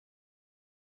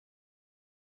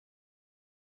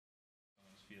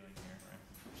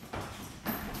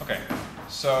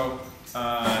So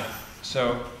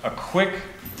a quick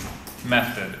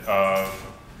method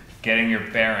of getting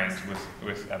your bearings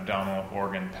with abdominal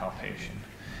organ palpation.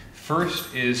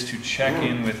 First is to check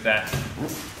in with that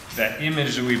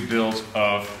image that we built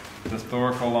of the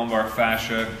thoracolumbar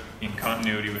fascia in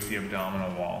continuity with the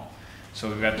abdominal wall. So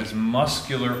we've got this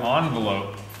muscular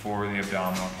envelope for the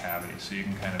abdominal cavity. So you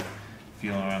can kind of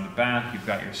feel around the back. You've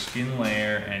got your skin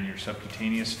layer and your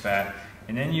subcutaneous fat.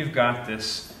 And then you've got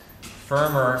this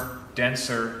firmer,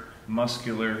 denser,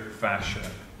 muscular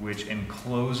fascia, which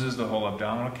encloses the whole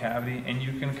abdominal cavity, and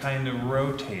you can kind of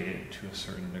rotate it to a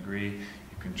certain degree.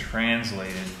 You can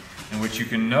translate it. And what you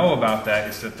can know about that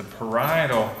is that the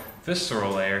parietal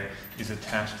visceral layer is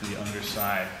attached to the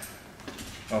underside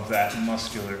of that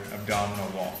muscular abdominal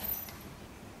wall.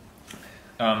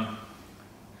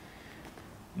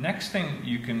 Next thing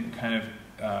you can kind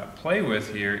of play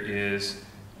with here is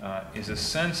a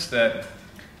sense that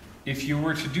if you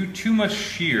were to do too much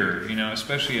shear,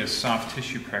 especially as soft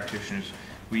tissue practitioners,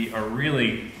 we are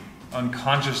really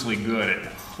unconsciously good at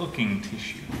hooking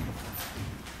tissue.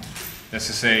 That's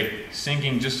to say,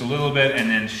 sinking just a little bit and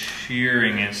then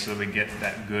shearing it so we get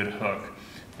that good hook.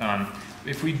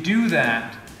 If we do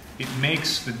that, it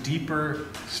makes the deeper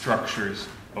structures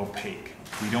opaque.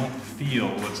 We don't feel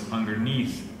what's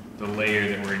underneath the layer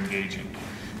that we're engaging.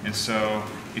 And so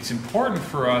it's important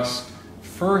for us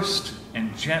first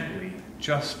and gently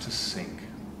just to sink.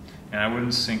 And I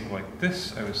wouldn't sink like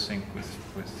this, I would sink with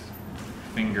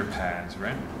finger pads,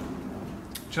 right?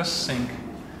 Just sink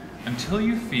until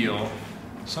you feel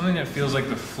something that feels like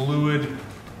the fluid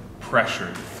pressure,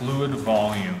 the fluid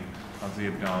volume of the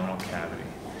abdominal cavity.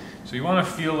 So you want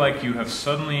to feel like you have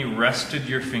suddenly rested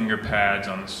your finger pads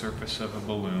on the surface of a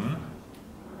balloon.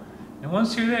 And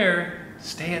once you're there,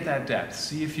 stay at that depth.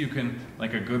 See if you can,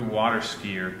 like a good water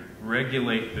skier,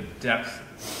 regulate the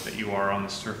depth that you are on the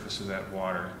surface of that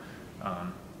water,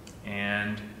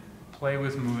 and play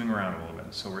with moving around a little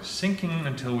bit. So we're sinking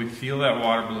until we feel that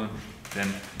water balloon,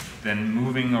 then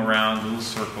moving around little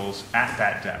circles at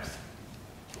that depth.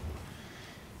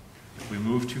 If we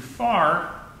move too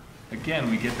far, again,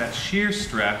 we get that shear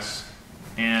stress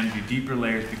and the deeper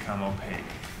layers become opaque.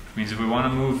 Which means if we want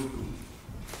to move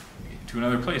to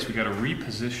another place, we've got to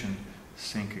reposition,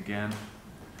 sink again,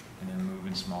 and then move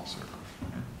in small circles.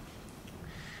 Okay?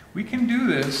 We can do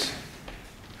this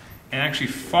and actually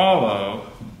follow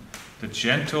the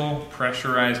gentle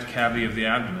pressurized cavity of the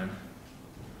abdomen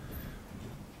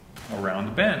around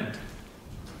the bend.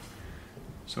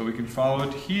 So we can follow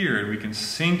it here, and we can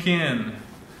sink in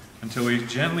until we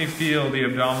gently feel the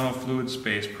abdominal fluid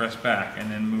space press back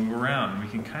and then move around. We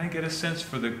can kind of get a sense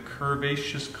for the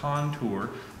curvaceous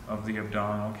contour of the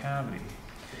abdominal cavity.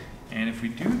 And if we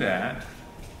do that,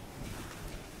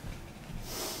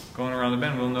 going around the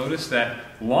bend, we'll notice that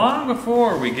long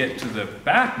before we get to the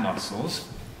back muscles,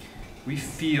 we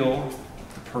feel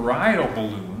the parietal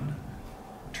balloon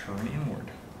turn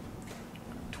inward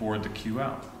toward the Q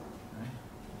out. Right?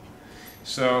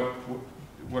 So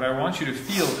what I want you to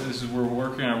feel, as we're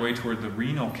working our way toward the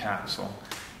renal capsule,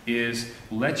 is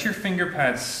let your finger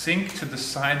pads sink to the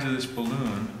sides of this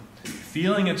balloon,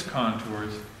 feeling its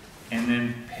contours, and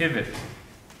then pivot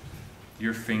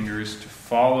your fingers to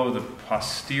follow the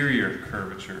posterior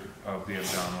curvature of the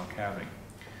abdominal cavity.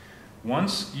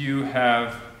 Once you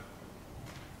have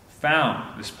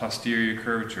found this posterior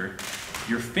curvature,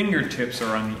 your fingertips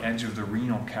are on the edge of the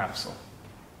renal capsule.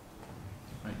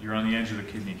 Right? You're on the edge of the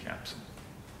kidney capsule.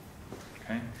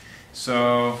 Okay?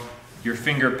 So your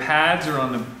finger pads are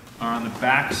on the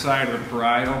back side of the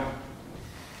parietal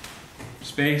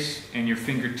space, and your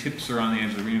fingertips are on the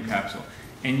edge of the renal capsule.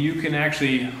 And you can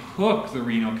actually hook the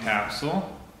renal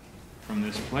capsule from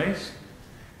this place.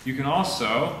 You can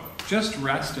also just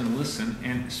rest and listen,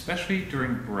 and especially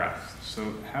during breath.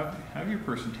 So have your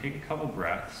person take a couple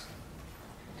breaths,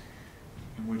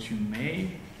 and what you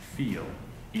may feel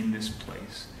in this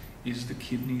place is the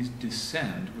kidneys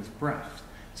descend with breath.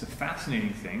 It's a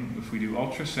fascinating thing. If we do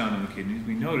ultrasound on the kidneys,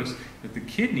 we notice that the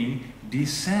kidney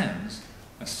descends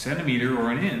a centimeter or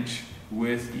an inch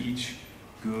with each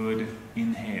good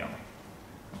inhale.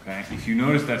 Okay? If you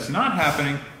notice that's not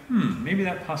happening, maybe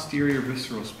that posterior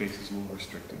visceral space is a little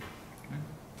restricted. Okay?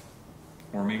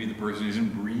 Or maybe the person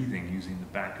isn't breathing using the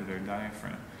back of their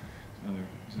diaphragm.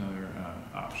 There's another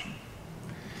option.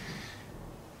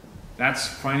 That's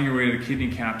finding your way to the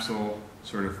kidney capsule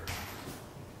sort of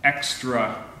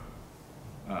extra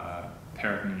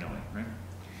peritoneally, right?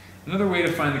 Another way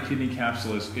to find the kidney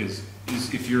capsule is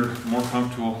if you're more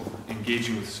comfortable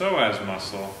engaging with psoas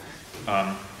muscle,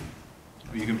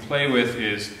 what you can play with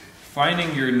is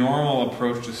finding your normal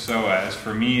approach to psoas.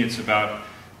 For me, it's about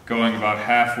going about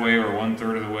halfway or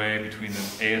 1/3 of the way between the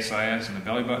ASIS and the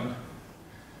belly button.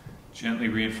 Gently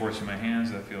reinforcing my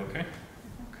hands. Does that feel okay?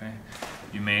 Okay.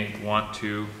 You may want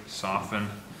to soften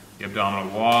the abdominal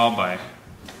wall by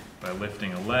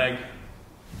lifting a leg.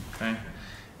 Okay.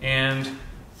 And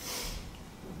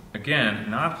again,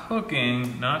 not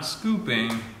hooking, not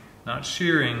scooping, not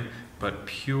shearing, but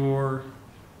pure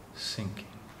sinking.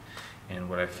 And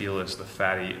what I feel is the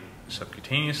fatty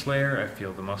subcutaneous layer, I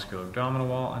feel the muscular abdominal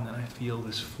wall, and then I feel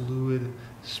this fluid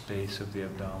space of the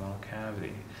abdominal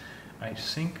cavity. I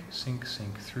sink, sink,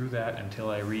 sink through that until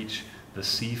I reach the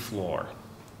sea floor.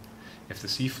 If the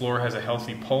sea floor has a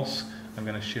healthy pulse, I'm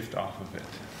going to shift off of it.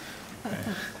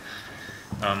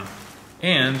 Okay.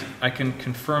 And I can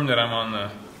confirm that I'm on the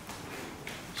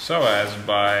psoas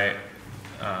by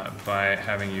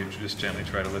having you just gently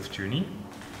try to lift your knee.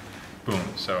 Boom,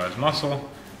 psoas muscle,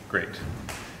 great.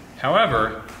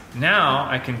 However, now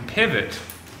I can pivot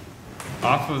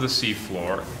off of the sea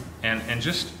floor and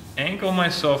just angle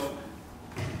myself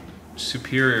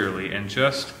superiorly and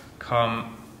just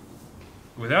come,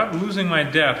 without losing my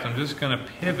depth, I'm just going to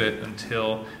pivot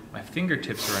until my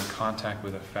fingertips are in contact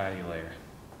with a fatty layer.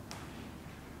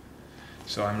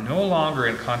 So I'm no longer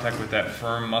in contact with that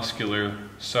firm muscular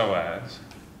psoas.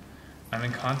 I'm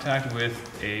in contact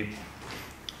with a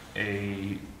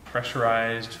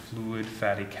pressurized fluid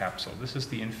fatty capsule. This is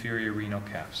the inferior renal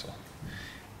capsule.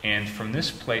 And from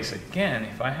this place, again,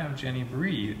 if I have Jenny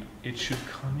breathe, it should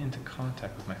come into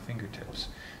contact with my fingertips.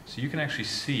 So you can actually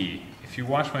see, if you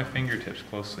watch my fingertips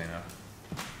closely enough,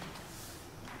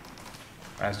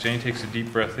 as Jenny takes a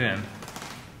deep breath in,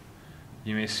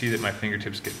 you may see that my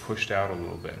fingertips get pushed out a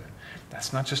little bit.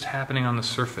 That's not just happening on the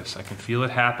surface. I can feel it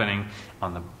happening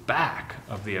on the back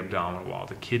of the abdominal wall.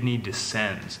 The kidney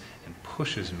descends and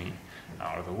pushes me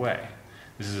out of the way.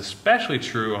 This is especially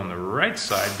true on the right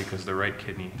side because the right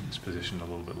kidney is positioned a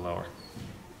little bit lower.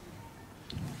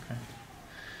 Okay.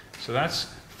 So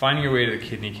that's finding your way to the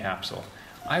kidney capsule.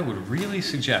 I would really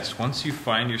suggest, once you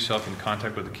find yourself in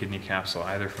contact with the kidney capsule,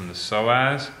 either from the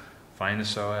psoas, find the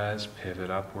psoas, pivot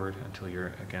upward until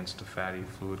you're against the fatty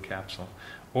fluid capsule,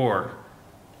 or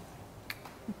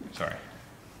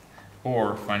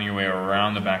finding your way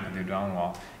around the back of the abdominal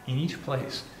wall. In each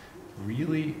place,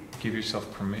 really give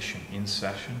yourself permission in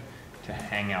session to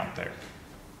hang out there.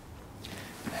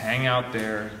 Hang out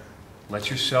there, let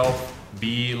yourself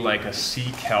be like a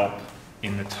sea kelp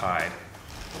in the tide.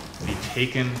 Be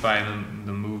taken by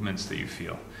the movements that you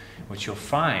feel. What you'll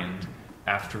find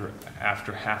after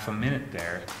half a minute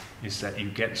there is that you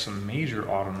get some major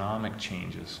autonomic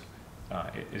changes.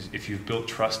 If you've built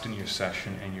trust in your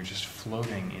session and you're just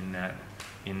floating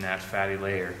in that fatty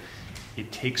layer,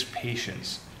 it takes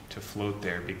patience to float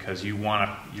there because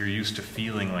you're used to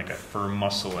feeling like a firm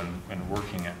muscle and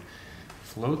working it.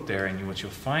 Float there, and what you'll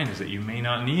find is that you may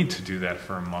not need to do that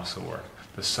firm muscle work.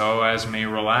 The psoas may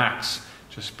relax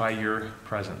just by your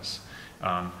presence.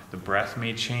 The breath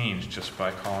may change just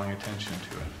by calling attention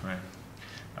to it,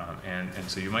 right? And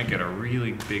so you might get a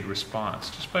really big response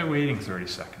just by waiting 30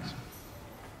 seconds.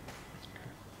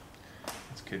 Okay.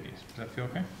 That's kidneys. Does that feel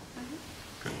okay?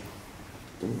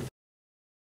 Good.